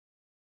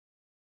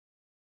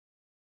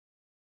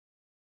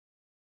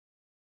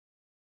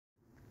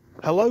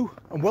Hello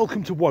and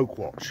welcome to Woke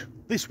Watch.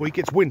 This week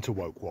it's Winter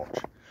Woke Watch.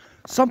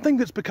 Something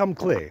that's become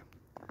clear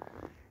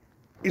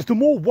is the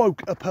more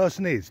woke a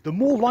person is, the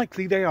more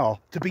likely they are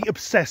to be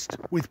obsessed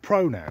with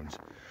pronouns,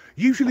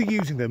 usually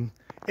using them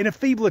in a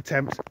feeble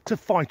attempt to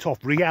fight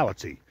off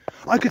reality.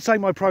 I could say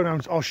my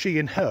pronouns are she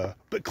and her,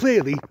 but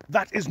clearly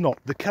that is not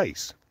the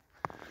case.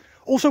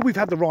 Also, we've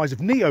had the rise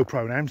of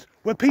neo-pronouns,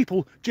 where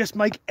people just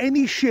make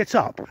any shit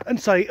up and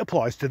say it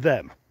applies to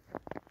them.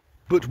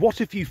 But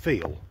what if you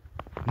feel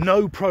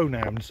no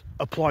pronouns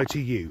apply to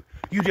you?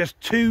 You're just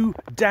too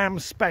damn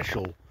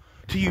special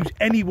to use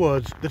any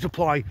words that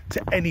apply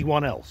to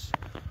anyone else.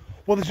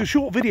 Well, there's a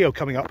short video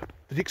coming up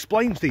that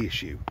explains the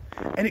issue,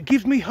 and it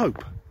gives me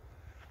hope,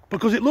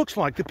 because it looks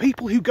like the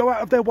people who go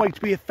out of their way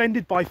to be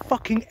offended by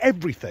fucking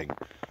everything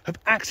have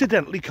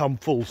accidentally come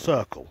full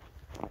circle.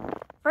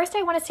 First,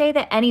 I want to say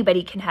that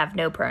anybody can have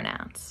no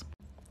pronouns.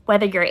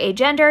 Whether you're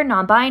agender,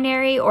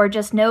 non-binary, or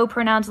just no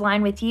pronouns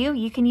align with you,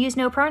 you can use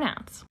no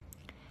pronouns.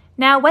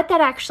 Now, what that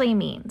actually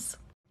means.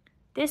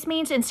 This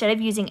means instead of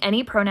using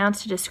any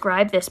pronouns to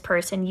describe this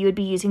person, you would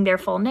be using their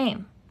full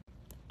name.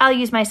 I'll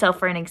use myself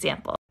for an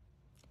example.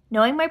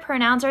 Knowing my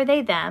pronouns are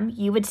they, them,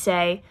 you would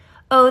say,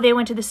 oh, they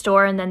went to the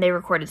store and then they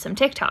recorded some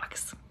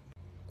TikToks.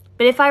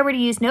 But if I were to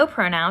use no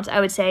pronouns, I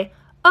would say,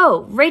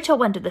 oh, Rachel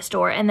went to the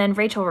store and then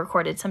Rachel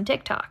recorded some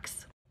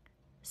TikToks.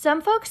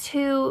 Some folks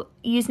who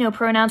use no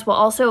pronouns will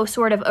also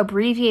sort of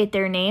abbreviate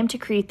their name to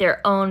create their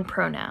own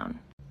pronoun.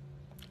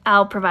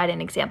 I'll provide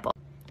an example.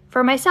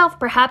 For myself,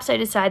 perhaps I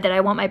decide that I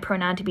want my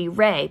pronoun to be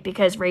Ray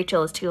because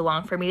Rachel is too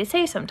long for me to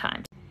say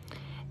sometimes.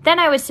 Then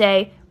I would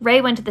say,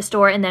 Ray went to the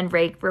store and then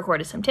Ray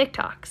recorded some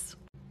TikToks.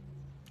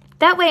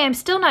 That way I'm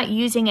still not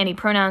using any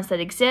pronouns that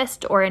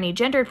exist or any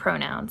gendered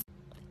pronouns.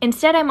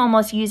 Instead, I'm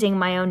almost using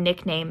my own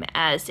nickname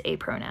as a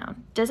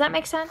pronoun. Does that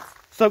make sense?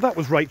 So that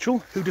was Rachel,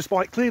 who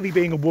despite clearly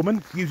being a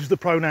woman, uses the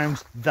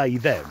pronouns they,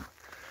 them.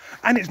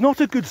 And it's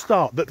not a good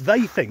start that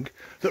they think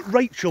that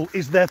Rachel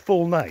is their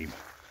full name.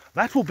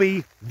 That will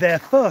be their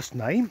first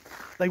name.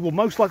 They will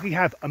most likely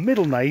have a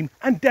middle name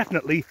and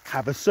definitely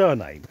have a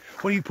surname.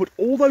 When you put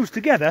all those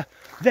together,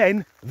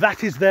 then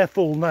that is their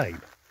full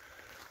name.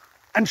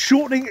 And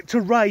shortening it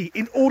to Ray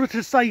in order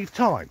to save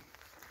time.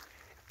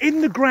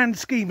 In the grand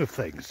scheme of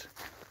things,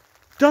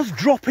 does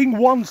dropping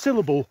one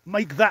syllable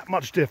make that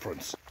much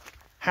difference?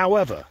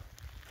 However,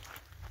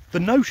 the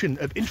notion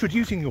of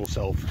introducing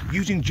yourself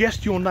using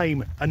just your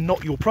name and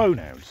not your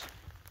pronouns,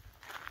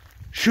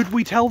 should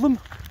we tell them?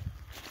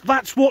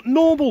 That's what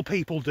normal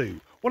people do.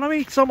 When I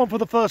meet someone for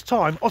the first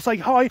time, I'll say,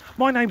 hi,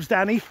 my name's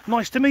Danny,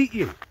 nice to meet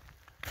you.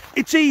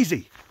 It's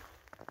easy.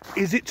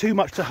 Is it too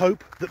much to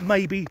hope that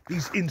maybe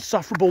these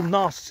insufferable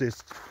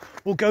narcissists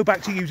will go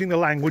back to using the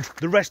language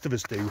the rest of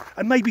us do,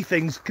 and maybe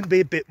things can be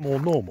a bit more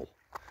normal?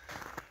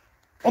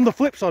 On the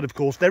flip side, of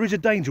course, there is a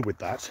danger with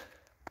that,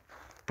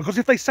 because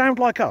if they sound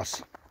like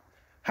us,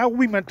 how are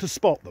we meant to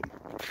spot them?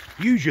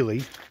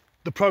 Usually,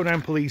 the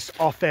pronoun police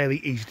are fairly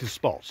easy to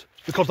spot,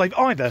 because they've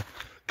either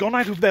gone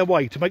out of their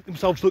way to make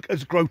themselves look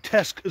as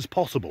grotesque as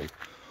possible,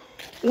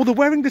 or they're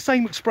wearing the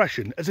same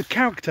expression as a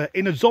character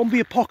in a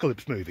zombie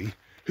apocalypse movie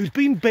who's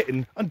been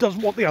bitten and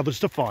doesn't want the others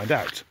to find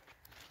out.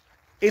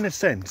 In a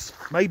sense,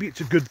 maybe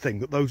it's a good thing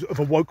that those of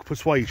a woke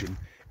persuasion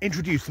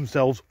introduce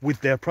themselves with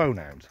their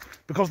pronouns,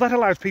 because that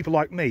allows people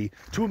like me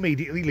to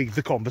immediately leave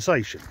the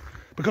conversation,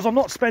 because I'm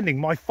not spending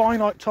my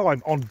finite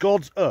time on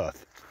God's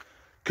earth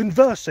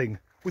conversing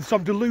with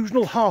some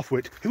delusional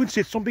halfwit who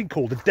insists on being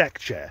called a deck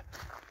chair.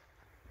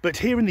 But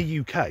here in the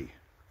UK,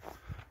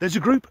 there's a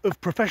group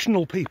of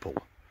professional people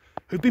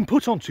who've been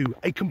put onto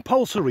a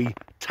compulsory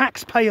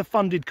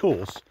taxpayer-funded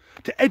course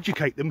to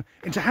educate them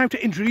into how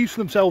to introduce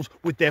themselves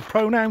with their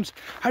pronouns,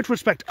 how to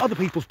respect other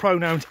people's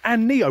pronouns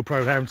and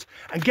neo-pronouns,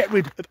 and get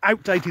rid of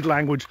outdated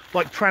language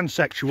like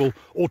transsexual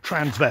or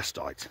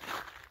transvestite.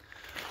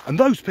 And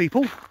those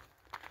people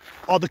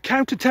are the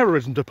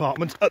counter-terrorism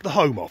department at the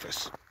Home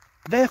Office.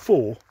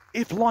 Therefore,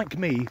 if like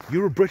me,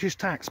 you're a British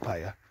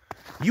taxpayer,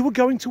 you are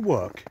going to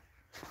work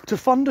to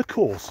fund a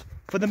course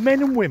for the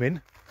men and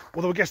women,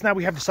 although I guess now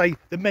we have to say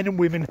the men and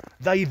women,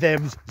 they,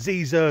 thems,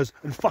 zers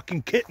and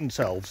fucking kitten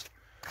selves,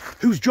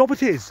 whose job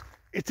it is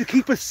to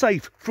keep us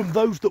safe from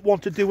those that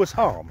want to do us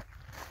harm.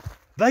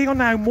 They are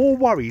now more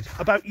worried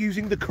about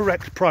using the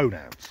correct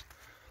pronouns.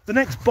 The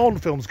next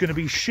Bond film's going to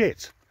be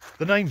shit.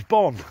 The name's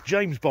Bond,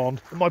 James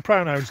Bond, and my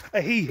pronouns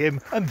are he, him,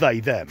 and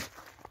they, them.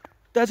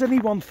 Does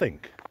anyone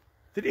think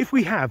that if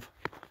we have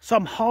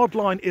some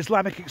hardline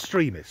Islamic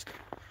extremist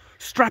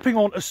strapping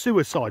on a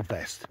suicide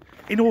vest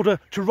in order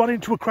to run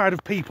into a crowd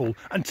of people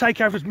and take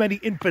out as many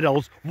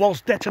infidels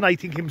whilst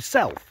detonating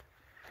himself,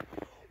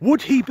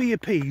 would he be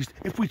appeased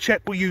if we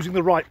check we're using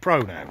the right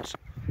pronouns?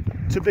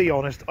 To be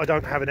honest, I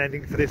don't have an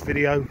ending for this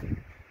video.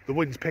 The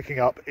wind's picking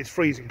up, it's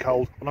freezing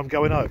cold, and I'm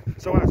going home.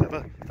 So as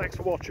ever, thanks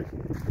for watching.